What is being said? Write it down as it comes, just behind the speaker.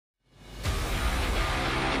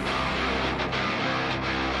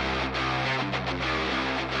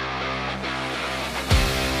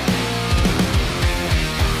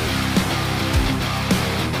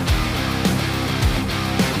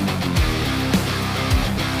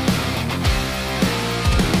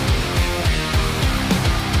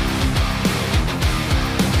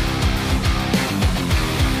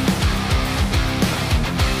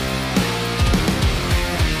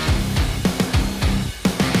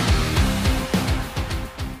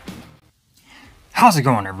How's it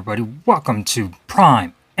going, everybody? Welcome to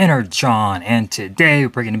Prime Energon, and today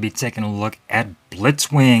we're going to be taking a look at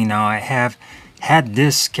BLITZWING. Now, I have had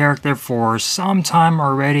this character for some time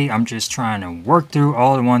already. I'm just trying to work through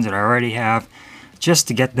all the ones that I already have just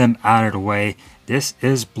to get them out of the way. This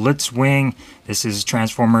is BLITZWING. This is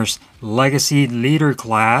Transformers Legacy Leader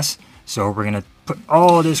class. So we're going to put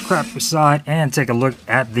all this crap aside and take a look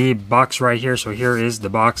at the box right here. So here is the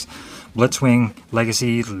box. BLITZWING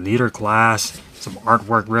Legacy Leader class. Some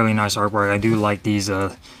artwork, really nice artwork. I do like these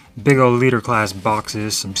big old leader class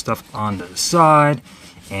boxes. Some stuff on the side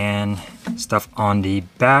and stuff on the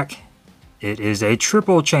back. It is a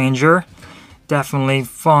triple changer. Definitely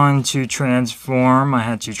fun to transform. I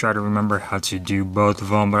had to try to remember how to do both of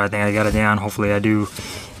them, but I think I got it down. Hopefully I do.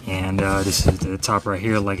 And this is the top right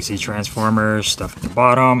here, Legacy Transformers, stuff at the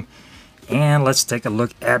bottom. And let's take a look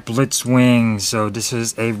at BLITZWING. So this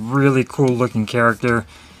is a really cool looking character.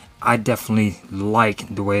 I definitely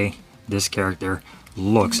like the way this character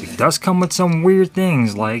looks. It does come with some weird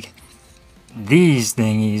things like these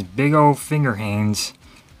thingies, big old finger hands,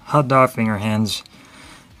 hot dog finger hands,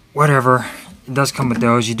 whatever. It does come with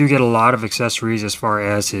those. You do get a lot of accessories as far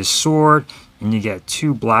as his sword, and you get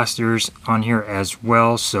 2 blasters on here as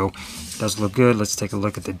well, so it does look good. Let's take a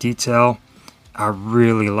look at the detail. I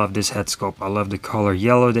really love this head sculpt. I love the color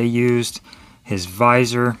yellow they used. His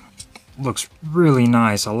visor looks really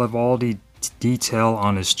nice. I love all the detail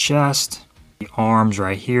on his chest. The arms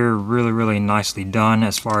right here, really nicely done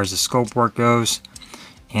as far as the scope work goes.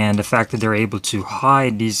 And the fact that they're able to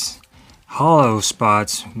hide these hollow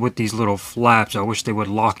spots with these little flaps. I wish they would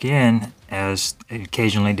lock in, as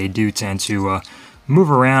occasionally they do tend to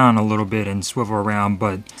move around a little bit and swivel around,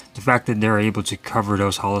 but the fact that they're able to cover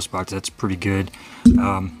those hollow spots, that's pretty good.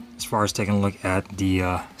 As far as taking a look at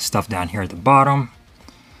the stuff down here at the bottom,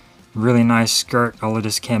 really nice skirt. All of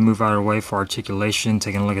this can move out of the way for articulation.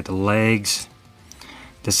 Taking a look at the legs,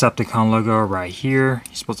 Decepticon logo right here.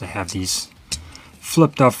 You're supposed to have these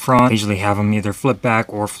flipped up front. I usually have them either flip back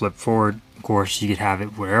or flip forward. Of course, you could have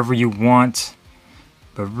it wherever you want,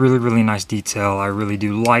 but really nice detail. I really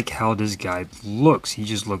do like how this guy looks. He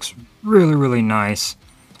just looks really nice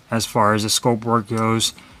as far as the scope work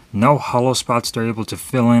goes. No hollow spots. They're able to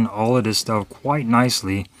fill in all of this stuff quite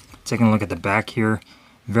nicely. Taking a look at the back here,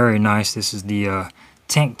 very nice. This is the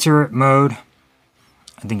tank turret mode.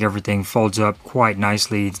 I think everything folds up quite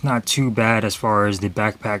nicely. It's not too bad as far as the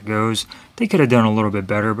backpack goes. They could have done a little bit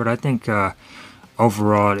better, but I think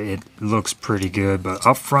overall it looks pretty good. But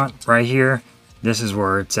up front right here, this is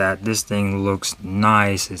where it's at. This thing looks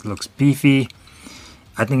nice. It looks beefy.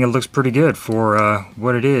 I think it looks pretty good for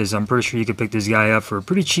what it is. I'm pretty sure you could pick this guy up for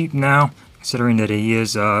pretty cheap now, considering that he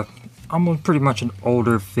is almost pretty much an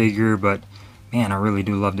older figure. But man, I really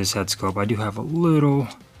do love this head sculpt. I do have a little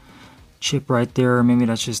chip right there. Maybe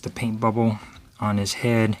that's just a paint bubble on his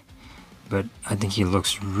head, but I think he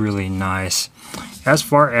looks really nice. As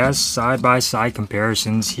far as side-by-side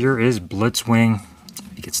comparisons, here is BLITZWING.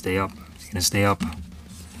 If he could stay up, he's gonna stay up.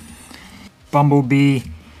 Bumblebee,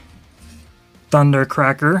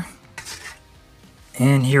 Thundercracker,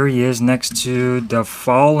 and here he is next to the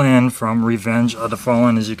Fallen from Revenge of the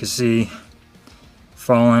Fallen. As you can see,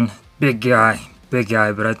 Fallen, big guy,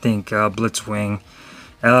 but I think BLITZWING,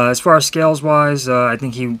 as far as scales wise, I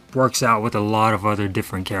think he works out with a lot of other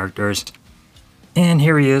different characters. And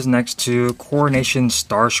here he is next to Coronation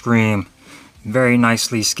Starscream. Very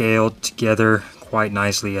nicely scaled together, quite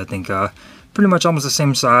nicely. I think pretty much almost the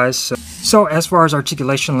same size. So as far as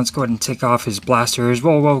articulation, let's go ahead and take off his blasters.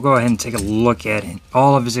 We'll go ahead and take a look at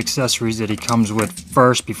all of his accessories that he comes with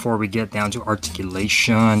first before we get down to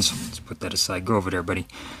articulations. Let's put that aside. Go over there, buddy.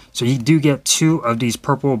 So you do get 2 of these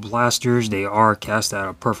purple blasters. They are cast out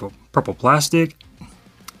of purple plastic.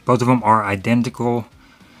 Both of them are identical,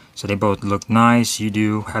 so they both look nice. You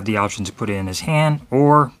do have the option to put it in his hand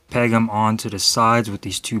or peg them onto the sides with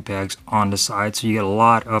these 2 pegs on the side. So you get a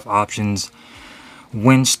lot of options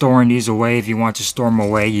when storing these away. If you want to store them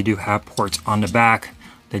away, you do have ports on the back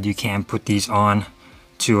that you can put these on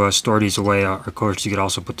to store these away. Of course, you could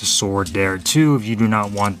also put the sword there too if you do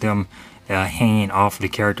not want them hanging off the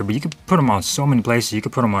character. But you could put them on so many places. You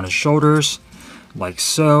could put them on his shoulders like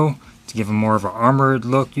so to give him more of an armored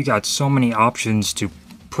look. You got so many options to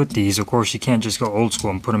put these. Of course, you can't just go old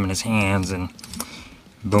school and put them in his hands and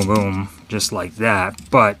boom, just like that,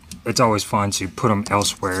 but it's always fun to put them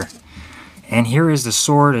elsewhere. And here is the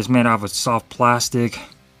sword. It's made out of soft plastic,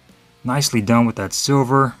 nicely done with that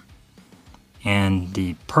silver and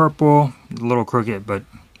the purple. A little crooked, but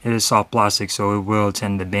it is soft plastic, so it will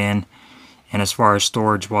tend to bend. And as far as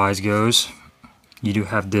storage wise goes, You do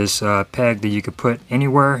have this peg that you could put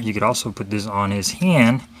anywhere. You could also put this on his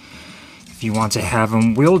hand if you want to have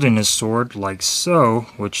him wielding his sword like so,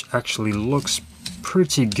 which actually looks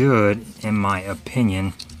pretty good in my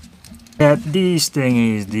opinion. At these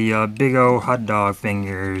thingies, the big old hot dog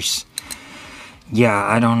fingers. Yeah,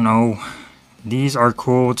 I don't know. These are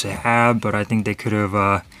cool to have, but I think they could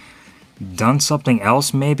have done something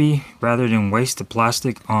else maybe, rather than waste the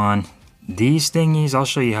plastic on these thingies. I'll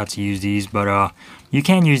show you how to use these, but you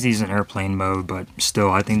can use these in airplane mode, but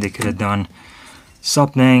still I think they could have done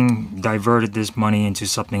something, diverted this money into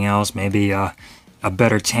something else, maybe a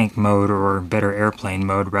better tank mode or better airplane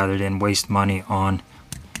mode, rather than waste money on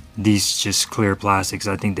these just clear plastics.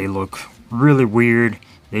 I think they look really weird.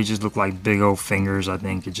 They just look like big old fingers. I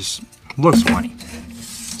think it just looks funny.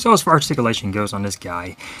 So as far as articulation goes on this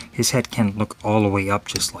guy, his head can look all the way up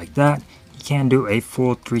just like that. He can do a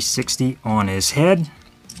full 360 on his head.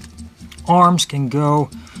 Arms can go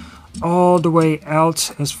all the way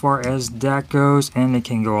out as far as that goes, and they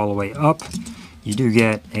can go all the way up. You do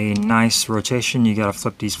get a nice rotation. You gotta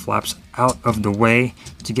flip these flaps out of the way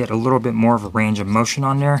to get a little bit more of a range of motion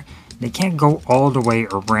on there. They can't go all the way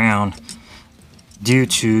around due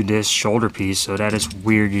to this shoulder piece, so that is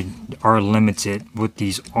weird. You are limited with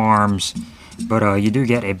these arms, but you do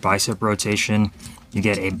get a bicep rotation. You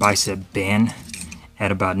get a bicep bend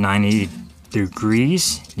at about 90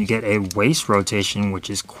 degrees. You get a waist rotation, which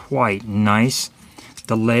is quite nice.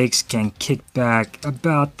 The legs can kick back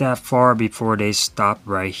about that far before they stop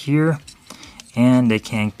right here, and they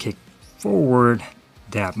can kick forward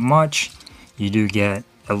that much. You do get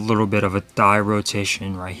a little bit of a thigh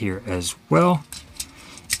rotation right here as well,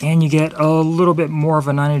 and you get a little bit more of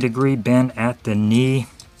a 90-degree bend at the knee.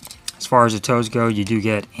 As far as the toes go, you do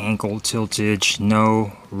get ankle tiltage,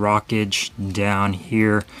 no rockage down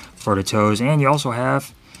here for the toes, and you also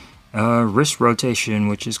have wrist rotation,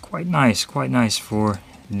 which is quite nice for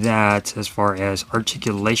that as far as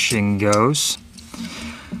articulation goes.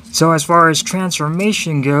 So as far as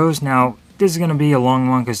transformation goes, now this is going to be a long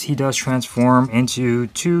one because he does transform into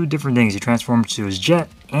two different things. He transforms to his jet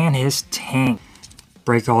and his tank.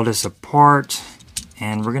 Break all this apart,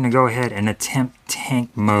 and we're going to go ahead and attempt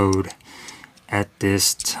tank mode at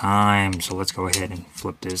this time. So let's go ahead and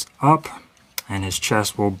flip this up, and his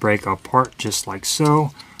chest will break apart just like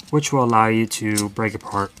so, which will allow you to break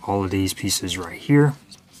apart all of these pieces right here.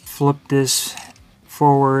 Flip this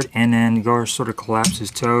forward and then go sort of collapse his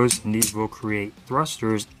toes, and these will create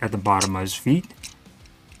thrusters at the bottom of his feet.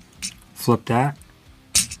 Flip that,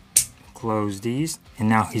 close these, and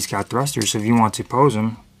now he's got thrusters. So if you want to pose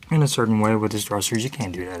him in a certain way with his thrusters, you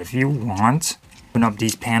can do that if you want. Open up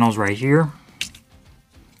these panels right here,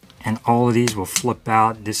 and all of these will flip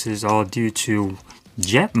out. This is all due to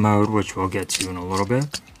jet mode, which we'll get to in a little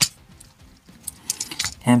bit.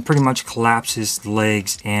 And pretty much collapse his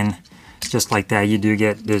legs in just like that. You do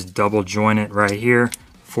get this double jointed right here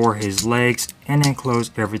for his legs, and then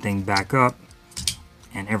close everything back up,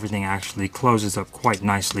 and everything actually closes up quite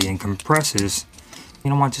nicely and compresses.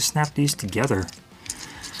 You don't want to snap these together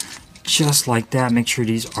just like that. Make sure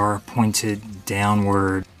these are pointed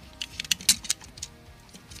downward.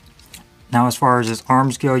 Now as far as his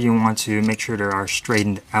arms go, you want to make sure they are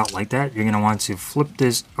straightened out like that. You're going to want to flip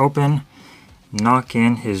this open, knock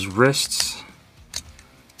in his wrists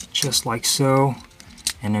just like so,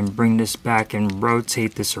 and then bring this back and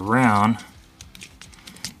rotate this around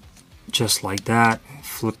just like that.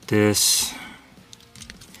 Flip this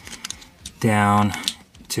down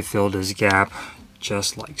to fill this gap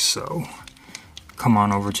just like so. Come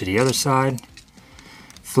on over to the other side,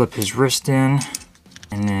 flip his wrist in,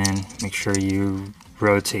 and then make sure you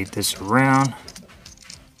rotate this around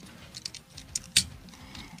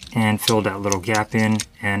and fill that little gap in,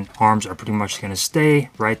 and arms are pretty much going to stay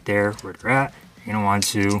right there where they're at. You're going to want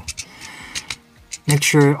to make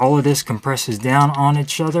sure all of this compresses down on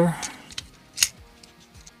each other. As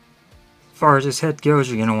far as his head goes,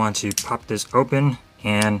 you're going to want to pop this open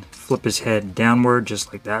and flip his head downward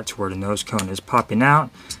just like that to where the nose cone is popping out.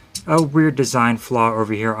 A weird design flaw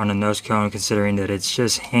over here on the nose cone, considering that it's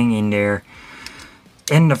just hanging there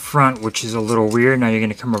in the front, which is a little weird. Now you're going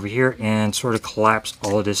to come over here and sort of collapse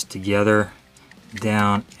all of this together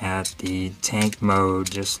down at the tank mode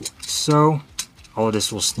just like so. All of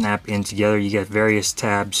this will snap in together. You get various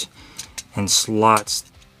tabs and slots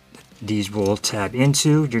these will tab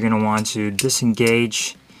into. You're going to want to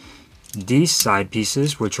disengage these side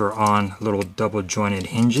pieces, which are on little double jointed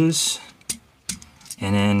hinges,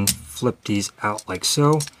 and then flip these out like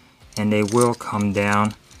so, and they will come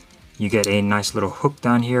down. You get a nice little hook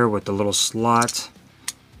down here with the little slot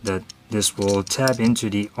that This will tab into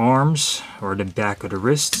the arms or the back of the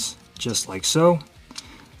wrists, just like so.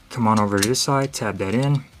 Come on over to this side, tab that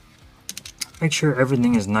in. Make sure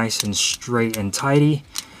everything is nice and straight and tidy.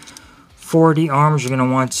 For the arms, you're going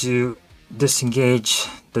to want to disengage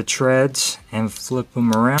the treads and flip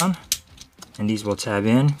them around. And these will tab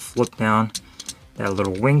in, flip down that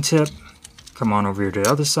little wingtip. Come on over here to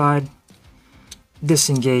the other side.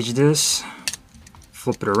 Disengage this,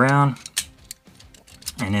 flip it around,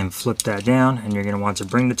 and then flip that down. And you're going to want to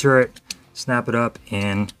bring the turret, snap it up,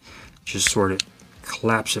 and just sort of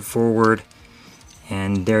collapse it forward.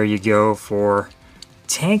 And there you go for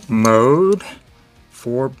tank mode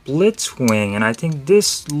for Blitzwing. And I think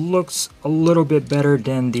this looks a little bit better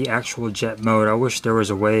than the actual jet mode. I wish there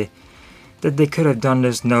was a way that they could have done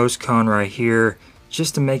this nose cone right here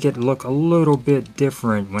just to make it look a little bit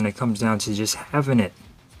different when it comes down to just having it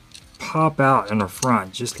pop out in the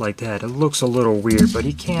front just like that. It looks a little weird, but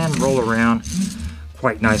he can roll around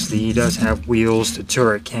quite nicely. He does have wheels. The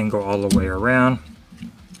turret can go all the way around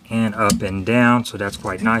and up and down, so that's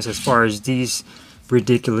quite nice. As far as these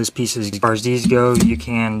ridiculous pieces, as far as these go, you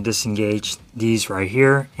can disengage these right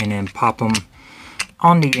here and then pop them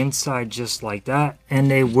on the inside just like that, and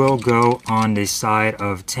they will go on the side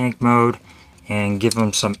of tank mode and give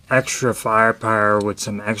them some extra firepower with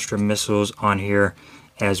some extra missiles on here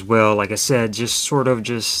as well. Like I said, just sort of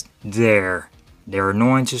just there. They're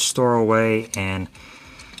annoying to store away and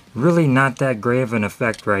really not that great of an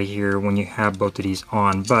effect right here when you have both of these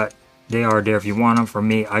on, but they are there if you want them. For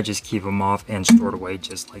me, I just keep them off and stored away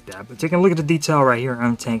just like that. But taking a look at the detail right here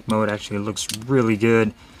on tank mode, actually looks really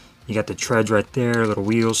good. You got the treads right there, little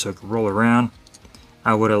wheels so it can roll around.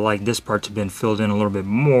 I would have liked this part to have been filled in a little bit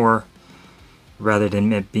more rather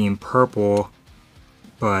than it being purple,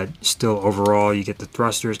 but still overall you get the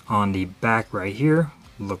thrusters on the back right here,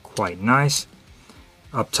 look quite nice.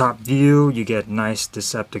 Up top view, you get nice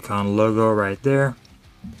Decepticon logo right there.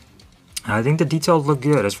 I think the details look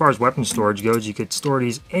good. As far as weapon storage goes, you could store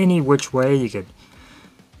these any which way. You could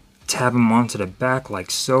tab them onto the back like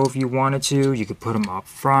so if you wanted to. You could put them up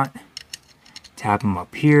front, tab them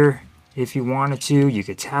up here if you wanted to. You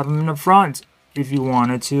could tab them in the front if you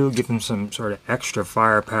wanted to. Give them some sort of extra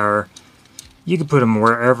firepower. You could put them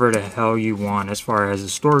wherever the hell you want. As far as the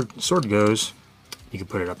sword goes, you could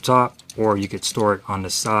put it up top, or you could store it on the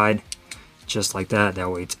side, just like that. That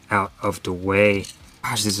way it's out of the way.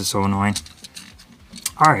 Gosh, this is so annoying.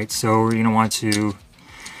 Alright, so we're going to want to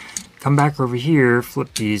come back over here,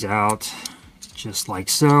 flip these out, just like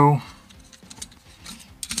so.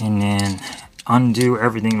 And then undo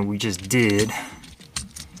everything that we just did.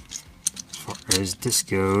 As far as this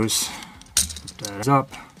goes, flip that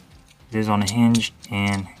up. It is on a hinge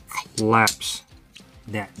and collapse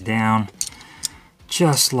that down.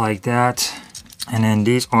 Just like that, and then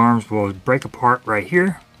these arms will break apart right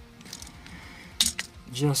here,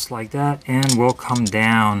 just like that, and will come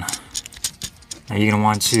down. Now you're gonna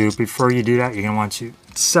want to, before you do that, you're gonna want to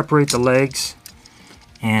separate the legs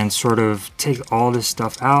and sort of take all this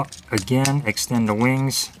stuff out. Again, extend the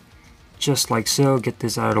wings, just like so. Get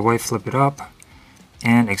this out of the way, flip it up,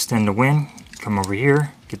 and extend the wing. Come over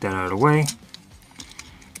here, get that out of the way,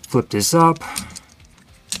 flip this up,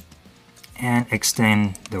 and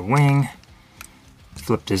extend the wing,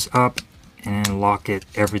 flip this up, and then lock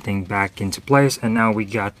everything back into place. And now we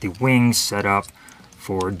got the wings set up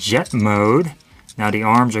for jet mode. Now the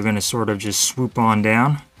arms are going to sort of just swoop on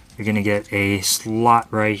down. You're going to get a slot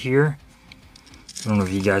right here. I don't know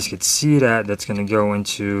if you guys could see that. That's going to go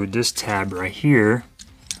into this tab right here,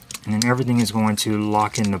 and then everything is going to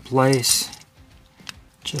lock into place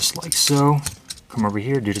just like so. Come over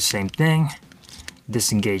here, do the same thing,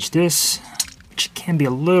 disengage this, which can be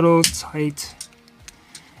a little tight,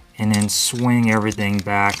 and then swing everything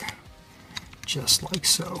back just like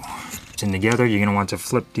so. And together, you're going to want to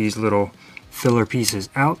flip these little filler pieces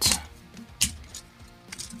out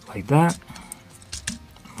like that,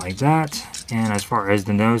 like that. And as far as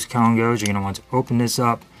the nose cone goes, you're going to want to open this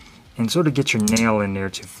up and sort of get your nail in there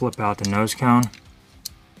to flip out the nose cone.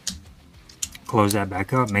 Close that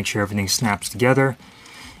back up, make sure everything snaps together.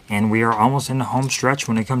 And we are almost in the home stretch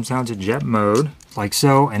when it comes down to jet mode, like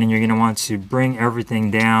so. And then you're going to want to bring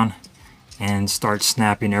everything down and start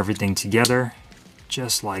snapping everything together,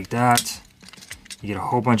 just like that. You get a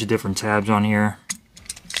whole bunch of different tabs on here.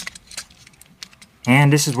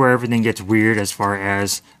 And this is where everything gets weird as far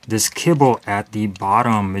as this kibble at the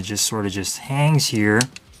bottom. It just sort of just hangs here.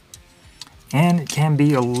 And it can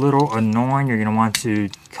be a little annoying. You're going to want to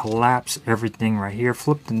collapse everything right here.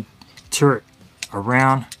 Flip the turret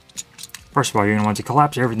around. First of all, you're going to want to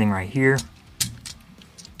collapse everything right here.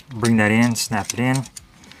 Bring that in, snap it in.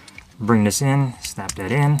 bring this in, snap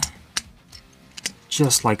that in,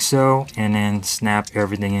 just like so, and then snap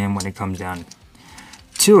everything in when it comes down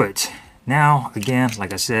to it. Now, again,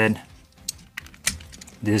 like I said,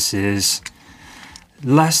 this is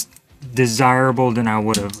less desirable than I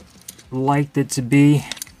would have liked it to be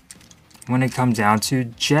when it comes down to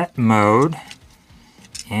jet mode.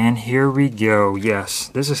 And here we go. Yes,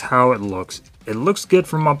 this is how it looks. It looks good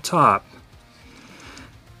from up top,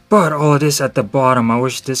 but all of this at the bottom, I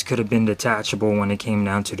wish this could have been detachable when it came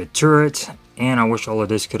down to the turret, and I wish all of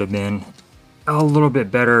this could have been a little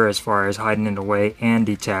bit better as far as hiding it away and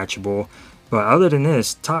detachable. But other than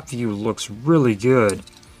this, top view looks really good.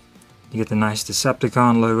 You get the nice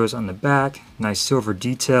Decepticon logos on the back, nice silver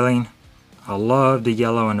detailing. I love the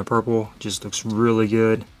yellow and the purple, just looks really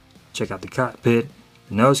good. Check out the cockpit,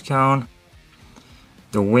 the nose cone,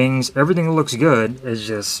 the wings, everything looks good. It's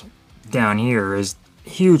just down here is a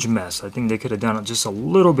huge mess. I think they could have done it just a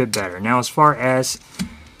little bit better. Now, as far as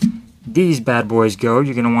these bad boys go,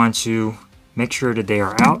 you're going to want to make sure that they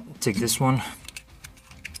are out. Take this one,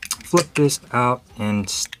 flip this out, and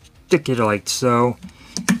stick it like so.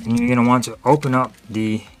 And you're going to want to open up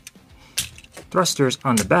the thrusters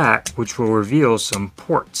on the back, which will reveal some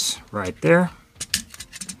ports right there,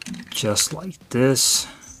 just like this.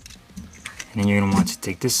 And then you're going to want to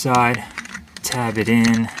take this side, tab it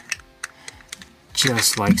in,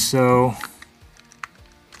 just like so.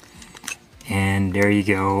 And there you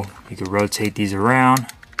go. You can rotate these around.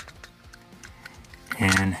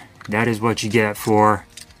 And that is what you get for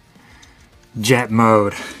jet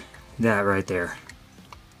mode. That right there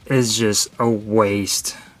is just a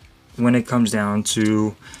waste. When it comes down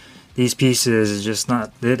to these pieces, it's just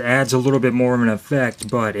not, it adds a little bit more of an effect,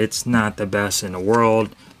 but it's not the best in the world.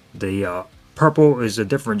 The purple is a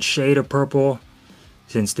different shade of purple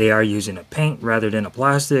since they are using a paint rather than a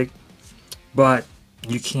plastic, but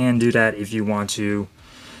you can do that if you want to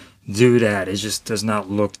do that. It just does not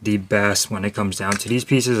look the best when it comes down to these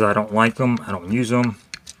pieces. I don't like them, I don't use them.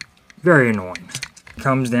 Very annoying.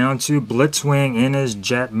 Comes down to Blitzwing in his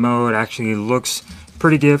jet mode. Actually looks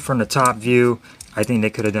pretty good from the top view. I think they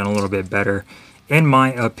could have done a little bit better, in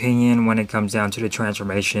my opinion, when it comes down to the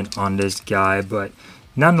transformation on this guy. But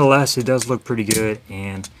nonetheless, it does look pretty good,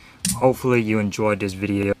 and hopefully you enjoyed this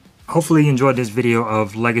video. Hopefully you enjoyed this video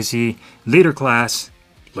of Legacy Leader Class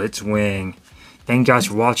Blitzwing. Thank you guys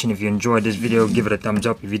for watching. If you enjoyed this video, give it a thumbs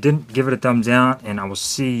up. If you didn't, give it a thumbs down, and I will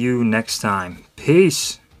see you next time.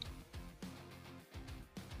 Peace.